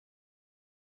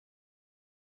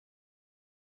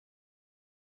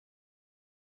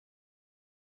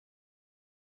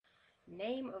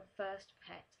Name of first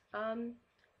pet.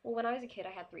 Well, when I was a kid,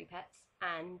 I had three pets,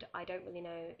 and I don't really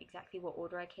know exactly what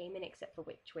order I came in, except for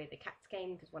which way the cats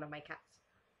came, because one of my cats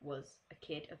was a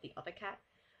kid of the other cat.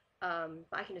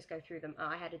 But I can just go through them.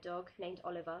 I had a dog named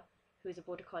Oliver, who was a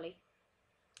border collie,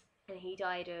 and he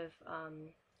died of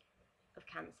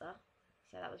cancer,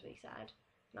 so that was really sad.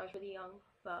 And I was really young,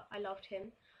 but I loved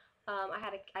him. I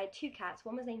had two cats.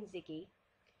 One was named Ziggy,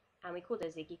 and we called her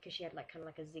Ziggy because she had like kind of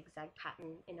like a zigzag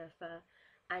pattern in her fur,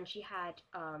 and she had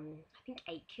I think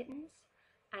eight kittens,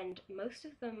 and most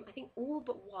of them, I think all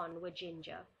but one were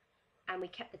ginger, and we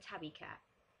kept the tabby cat,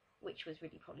 which was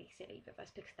really probably silly of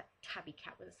us because that tabby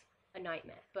cat was a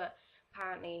nightmare. But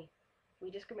apparently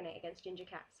we discriminate against ginger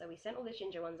cats, so we sent all the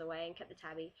ginger ones away and kept the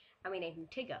tabby, and we named him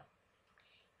Tigger.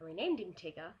 And we named him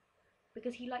Tigger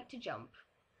because he liked to jump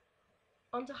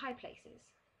onto high places,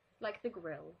 like the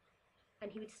grill,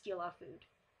 and he would steal our food.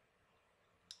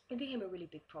 It became a really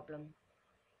big problem.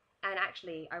 And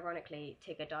actually, ironically,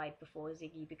 Tigger died before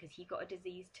Ziggy because he got a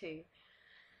disease too.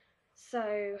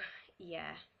 So,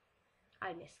 yeah,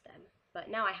 I miss them. But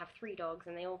now I have three dogs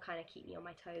and they all kind of keep me on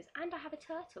my toes. And I have a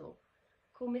turtle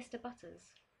called Mr. Butters.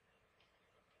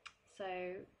 So,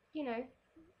 you know,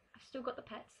 I've still got the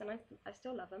pets and I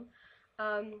still love them.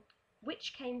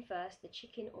 Which came first, the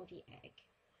chicken or the egg?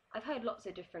 I've heard lots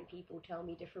of different people tell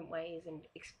me different ways and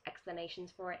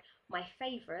explanations for it. My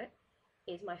favourite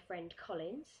is my friend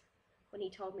Collins. When he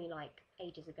told me like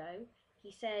ages ago,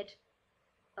 he said,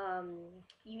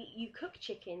 you cook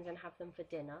chickens and have them for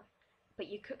dinner, but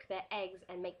you cook their eggs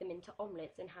and make them into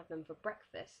omelettes and have them for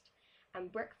breakfast.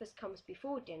 And breakfast comes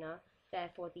before dinner,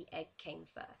 therefore the egg came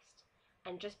first.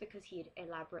 And just because he had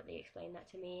elaborately explained that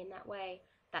to me in that way,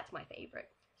 that's my favourite.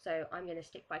 So I'm going to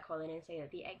stick by Colin and say that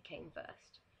the egg came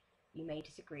first. You may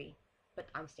disagree, but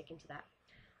I'm sticking to that.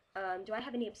 Do I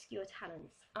have any obscure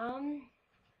talents? I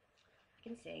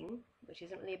can sing, which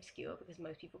isn't really obscure because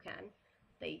most people can.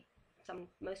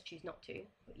 Most choose not to,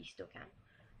 but you still can.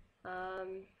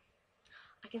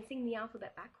 I can sing the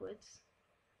alphabet backwards,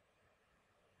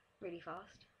 really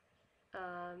fast.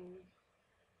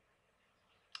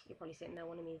 You're probably sitting there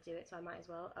wanting me to do it, so I might as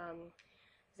well.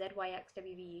 Z, Y, X,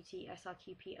 W, V, U, T, S, R,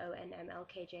 Q, P, O, N, M, L,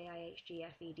 K, J, I, H, G,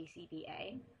 F, E, D, C, B,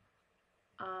 A.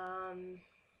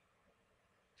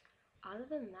 Other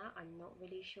than that, I'm not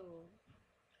really sure.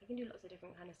 I can do lots of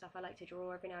different kind of stuff. I like to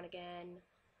draw every now and again.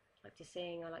 I like to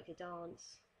sing. I like to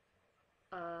dance.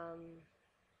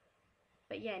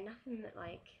 But yeah, nothing that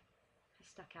like has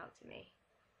stuck out to me.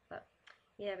 But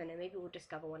you never know. Maybe we'll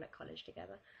discover one at college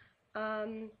together.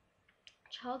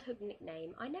 Childhood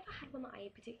nickname. I never had one that I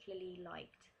particularly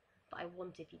liked, but I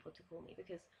wanted people to call me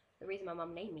because the reason my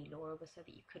mum named me Laura was so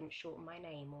that you couldn't shorten my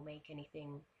name or make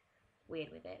anything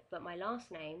weird with it. But my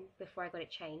last name, before I got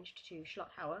it changed to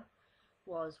Schlotthauer,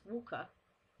 was Walker.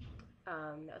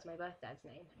 That was my birth dad's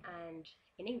name. And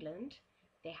in England,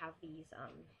 they have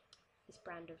this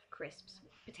brand of crisps,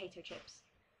 potato chips,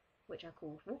 which are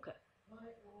called Walker.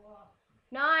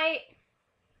 Night!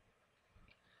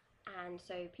 And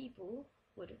so people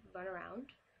would run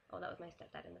around. Oh, that was my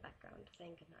stepdad in the background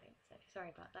saying goodnight, so sorry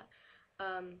about that.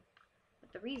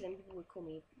 But the reason people would call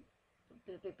me,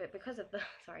 because of the,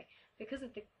 because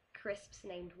of the crisps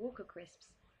named Walker Crisps,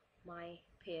 my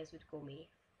peers would call me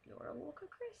Laura Walker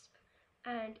Crisp.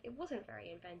 And it wasn't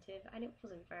very inventive, and it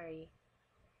wasn't very,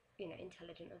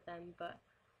 intelligent of them, but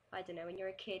I don't know, when you're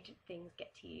a kid, things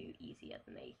get to you easier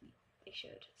than they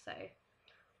should, so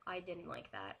I didn't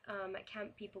like that. At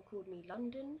camp, people called me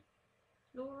London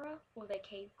Laura, or they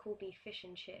called me Fish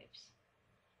and Chips,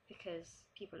 because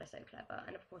people are so clever,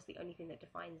 and of course the only thing that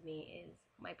defines me is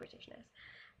my Britishness.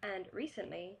 And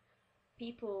recently,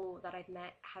 people that I've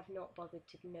met have not bothered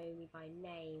to know me by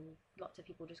name. Lots of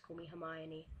people just call me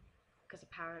Hermione, because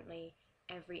apparently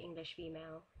every English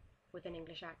female with an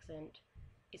English accent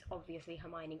is obviously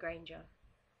Hermione Granger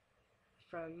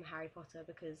from Harry Potter,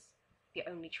 because the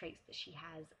only traits that she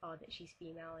has are that she's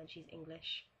female and she's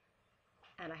English,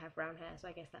 and I have brown hair, so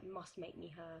I guess that must make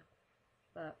me her.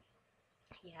 But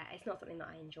yeah, it's not something that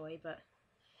I enjoy, but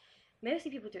mostly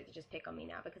people do it to just pick on me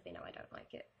now because they know I don't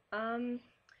like it.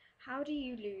 How do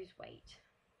you lose weight?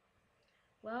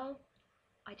 Well,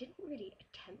 I didn't really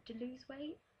attempt to lose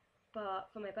weight, but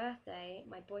for my birthday,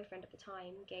 my boyfriend at the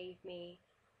time gave me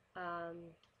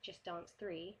Just Dance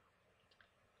 3,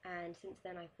 and since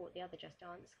then I've bought the other Just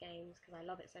Dance games because I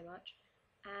love it so much.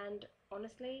 And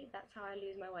honestly, that's how I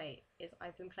lose my weight, is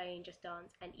I've been playing Just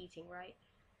Dance and eating right.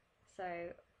 So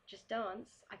Just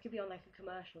Dance, I could be on like a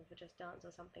commercial for Just Dance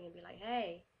or something and be like,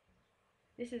 hey,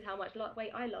 this is how much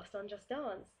weight I lost on Just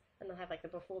Dance. And they'll have like the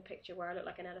before picture where I look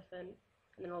like an elephant,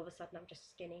 and then all of a sudden I'm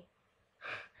just skinny.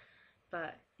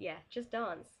 But yeah, just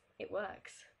dance. It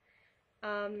works.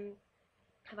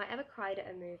 Have I ever cried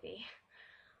at a movie?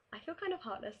 I feel kind of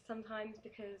heartless sometimes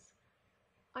because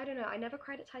I don't know. I never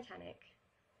cried at Titanic,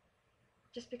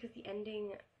 just because the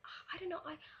ending. I don't know.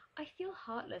 I feel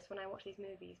heartless when I watch these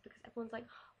movies because everyone's like,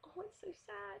 "Oh, it's so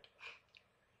sad.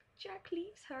 Jack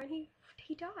leaves her and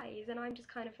he dies," and I'm just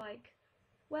kind of like,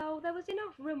 well, there was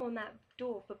enough room on that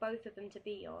door for both of them to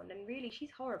be on, and really,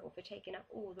 she's horrible for taking up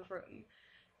all the room.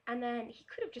 And then he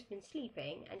could have just been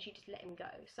sleeping, and she just let him go.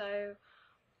 So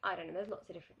I don't know. There's lots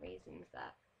of different reasons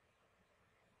that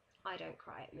I don't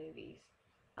cry at movies.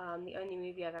 The only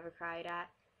movie I've ever cried at,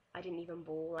 I didn't even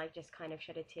bawl. I just kind of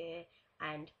shed a tear,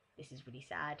 and this is really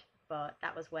sad, but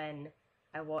that was when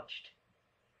I watched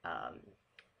um,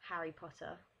 Harry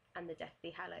Potter and the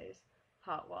Deathly Hallows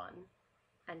Part 1,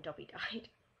 and Dobby died.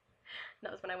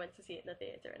 That was when I went to see it in the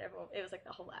theatre, and everyone, it was like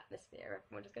the whole atmosphere,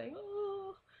 everyone just going,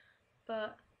 oh.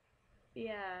 But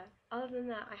yeah, other than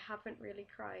that, I haven't really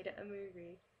cried at a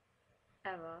movie,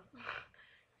 ever.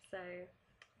 So, it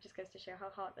just goes to show how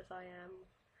heartless I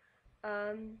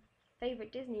am.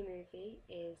 Favourite Disney movie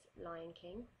is Lion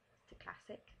King. It's a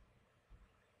classic.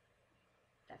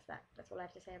 That's that. That's all I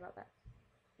have to say about that.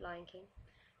 Lion King.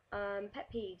 Pet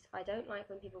peeves. I don't like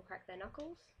when people crack their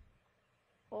knuckles,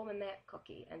 or when they're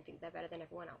cocky and think they're better than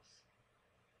everyone else.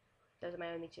 Those are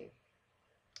my only two.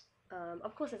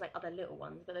 Of course, there's like other little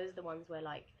ones, but those are the ones where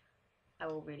like I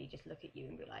will really just look at you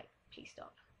and be like, please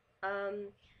stop.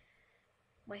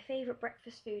 My favourite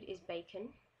breakfast food is bacon.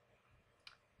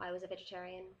 I was a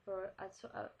vegetarian for a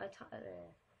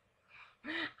time.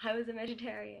 I was a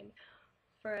vegetarian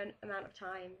for an amount of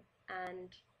time, and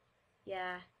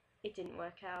yeah, it didn't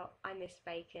work out. I missed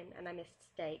bacon and I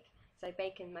missed steak. So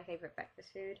bacon's my favourite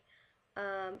breakfast food.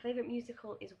 Favourite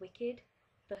musical is Wicked.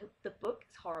 The book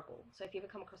is horrible, so if you ever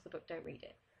come across the book, don't read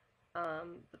it.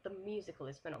 But the musical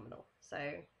is phenomenal. So,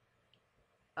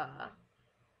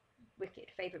 Wicked,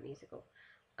 favourite musical.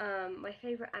 My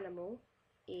favourite animal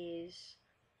is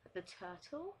the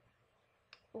turtle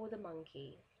or the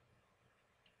monkey.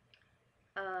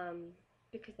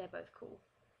 Because they're both cool.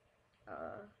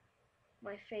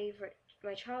 My favourite,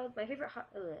 my favourite,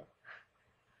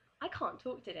 I can't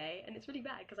talk today, and it's really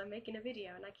bad because I'm making a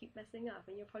video and I keep messing up,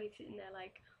 and you're probably sitting there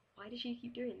like, why does she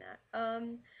keep doing that?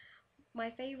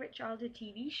 My favourite childhood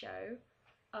TV show,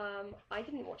 I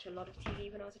didn't watch a lot of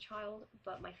TV when I was a child,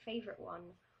 but my favourite one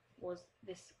was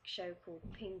this show called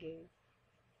Pingu,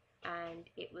 and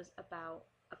it was about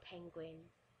a penguin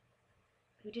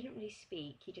who didn't really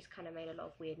speak. He just kind of made a lot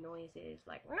of weird noises,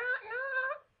 like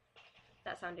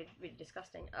that sounded really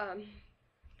disgusting.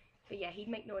 But yeah, he'd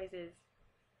make noises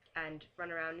and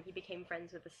run around, and he became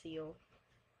friends with a seal,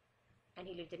 and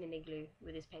he lived in an igloo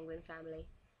with his penguin family.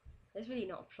 There's really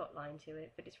not a plot line to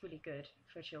it, but it's really good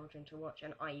for children to watch,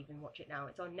 and I even watch it now.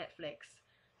 It's on Netflix.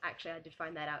 Actually, I did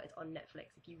find that out. It's on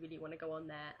Netflix. If you really want to go on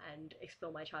there and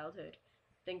explore my childhood,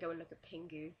 then go and look at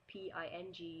Pingu.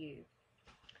 Pingu.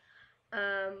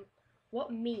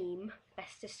 What meme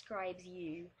best describes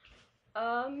you?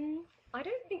 I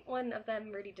don't think one of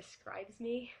them really describes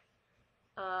me.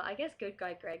 I guess Good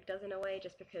Guy Greg does in a way,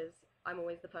 just because I'm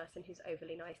always the person who's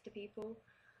overly nice to people.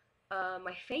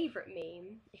 My favourite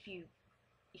meme, if you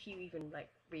even like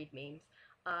read memes,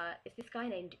 is this guy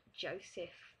named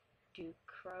Joseph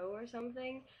Ducrow or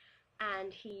something,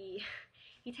 and he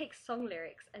he takes song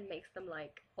lyrics and makes them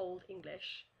like old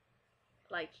English.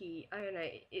 Like I don't know,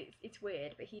 it's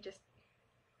weird, but he just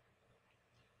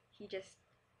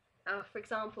for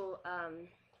example,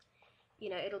 you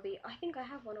know, it'll be, I think I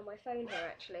have one on my phone here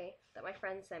actually that my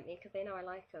friend sent me because they know I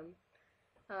like them.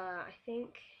 I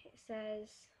think it says,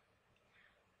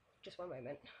 just one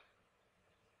moment,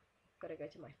 gotta go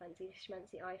to my fancy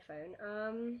schmancy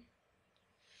iPhone.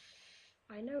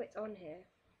 I know it's on here.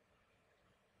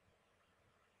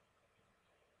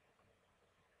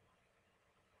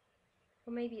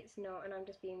 Or maybe it's not, and I'm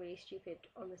just being really stupid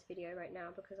on this video right now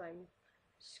because I'm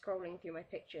scrolling through my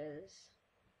pictures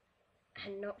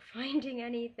and not finding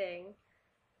anything.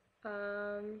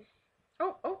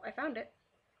 Oh, I found it.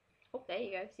 Oh, there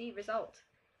you go. See, result.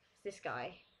 It's this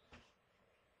guy.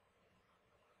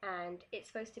 And it's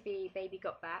supposed to be Baby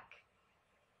Got Back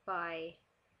by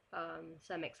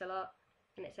Sir Mix-a-Lot.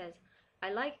 And it says,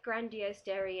 I like grandiose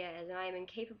derrieres, and I am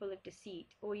incapable of deceit.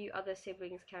 All you other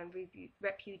siblings can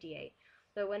repudiate.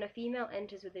 Though when a female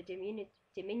enters with a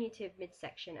diminutive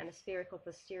midsection and a spherical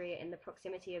posterior in the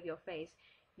proximity of your face,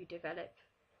 you develop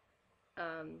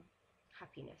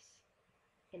happiness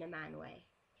in a man way.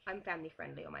 I'm family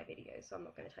friendly on my videos, so I'm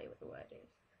not going to tell you what the word is,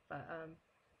 but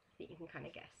you can kind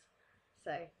of guess.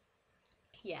 So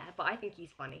yeah, but I think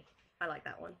he's funny. I like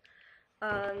that one.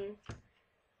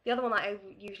 The other one that I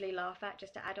usually laugh at,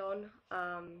 just to add on,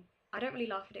 I don't really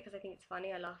laugh at it because I think it's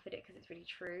funny, I laugh at it because it's really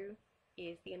true,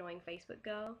 is the annoying Facebook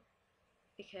girl.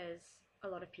 Because a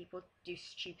lot of people do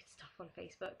stupid stuff on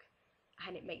Facebook,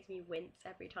 and it makes me wince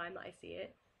every time that I see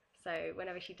it. So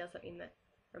whenever she does something that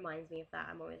reminds me of that,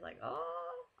 I'm always like,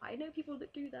 oh, I know people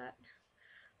that do that.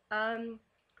 Um,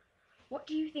 what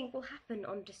do you think will happen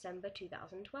on December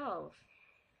 2012?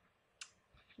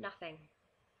 Nothing.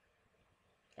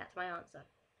 That's my answer.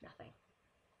 Nothing.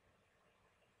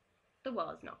 The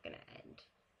world's not gonna end.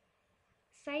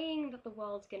 Saying that the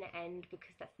world's gonna end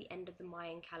because that's the end of the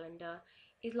Mayan calendar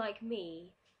is like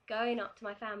me going up to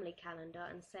my family calendar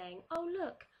and saying, oh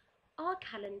look, our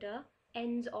calendar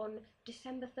ends on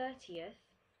December 30th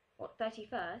or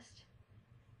 31st,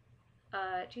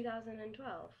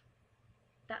 2012.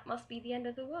 That must be the end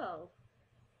of the world.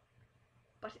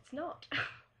 But it's not.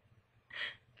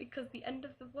 Because the end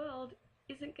of the world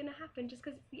isn't going to happen just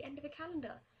because it's the end of a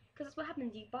calendar. Because that's what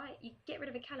happens, you get rid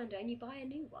of a calendar and you buy a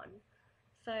new one.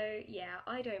 So yeah,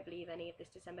 I don't believe any of this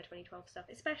December 2012 stuff,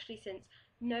 especially since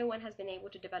no one has been able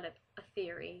to develop a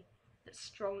theory that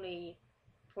strongly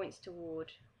points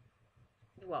toward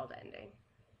the world ending.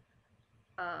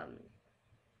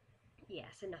 Yeah,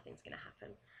 so nothing's gonna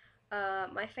happen.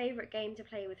 My favourite game to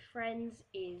play with friends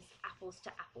is Apples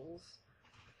to Apples.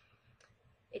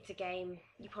 It's a game,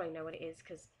 you probably know what it is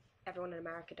because everyone in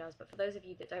America does, but for those of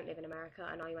you that don't live in America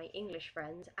and are my English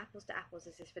friends, Apples to Apples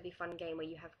is this really fun game where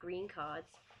you have green cards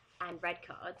and red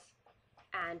cards,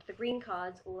 and the green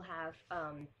cards all have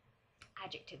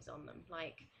adjectives on them,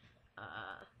 like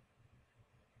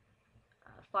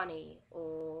funny,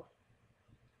 or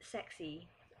sexy,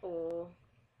 or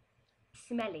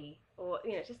smelly, or,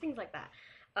 you know, just things like that.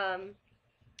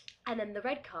 And then the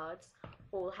red cards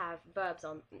all have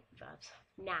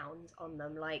nouns on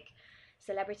them, like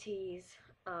celebrities,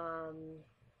 I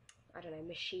don't know,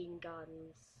 machine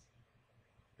guns,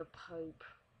 the Pope,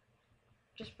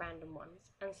 just random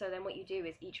ones. And so then what you do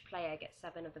is each player gets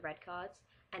 7 of the red cards,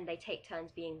 and they take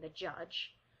turns being the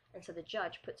judge. And so the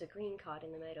judge puts a green card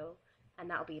in the middle, and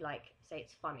that'll be like, say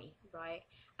it's funny, right?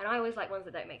 And I always like ones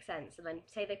that don't make sense. So then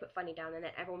say they put funny down, and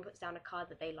then everyone puts down a card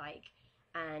that they like,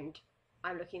 and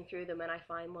I'm looking through them and I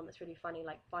find one that's really funny,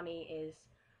 like funny is,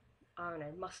 I don't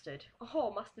know, mustard.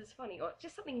 Oh, mustard's funny, or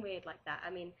just something weird like that.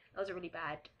 I mean, that was a really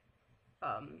bad,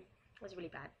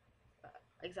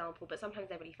 example, but sometimes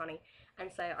they're really funny,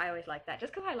 and so I always like that,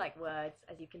 just because I like words,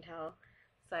 as you can tell.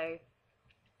 So,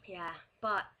 yeah,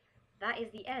 but that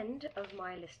is the end of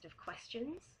my list of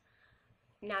questions.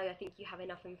 Now I think you have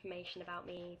enough information about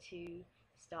me to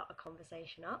start a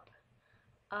conversation up.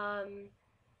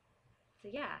 So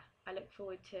yeah, I look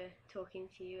forward to talking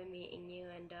to you and meeting you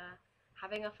and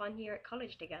having a fun year at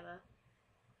college together.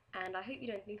 And I hope you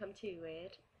don't think I'm too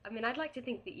weird. I mean, I'd like to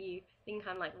think that you think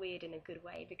I'm like weird in a good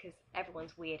way, because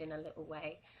everyone's weird in a little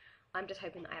way. I'm just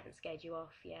hoping that I haven't scared you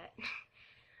off yet.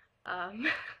 um,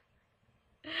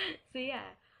 so yeah,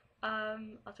 I'll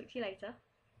talk to you later.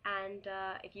 And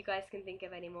if you guys can think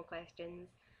of any more questions,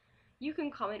 you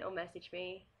can comment or message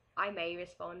me. I may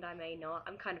respond, I may not.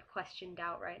 I'm kind of questioned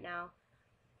out right now.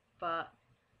 But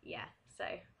yeah, so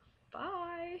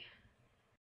bye.